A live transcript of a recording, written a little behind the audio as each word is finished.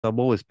I've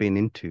always been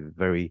into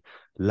very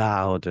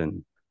loud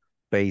and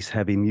bass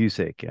heavy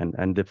music,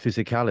 and the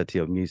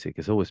physicality of music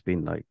has always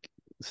been like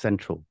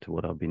central to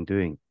what I've been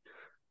doing.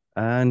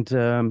 And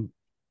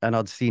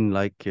I'd seen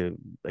like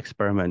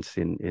experiments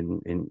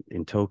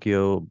in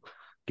Tokyo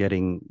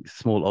getting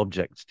small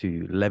objects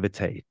to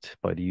levitate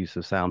by the use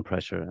of sound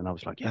pressure, and I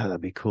was like, yeah,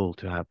 that'd be cool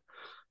to have,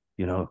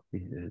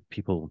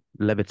 people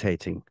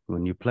levitating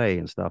when you play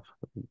and stuff.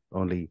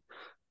 Only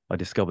I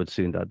discovered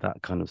soon that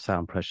that kind of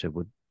sound pressure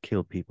would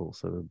kill people,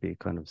 so it would be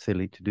kind of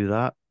silly to do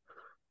that.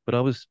 But I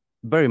was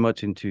very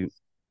much into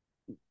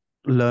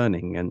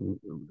learning and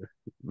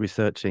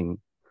researching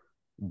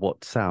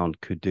what sound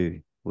could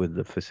do with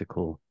the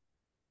physical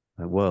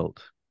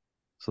world.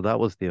 So that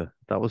was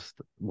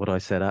what I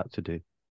set out to do.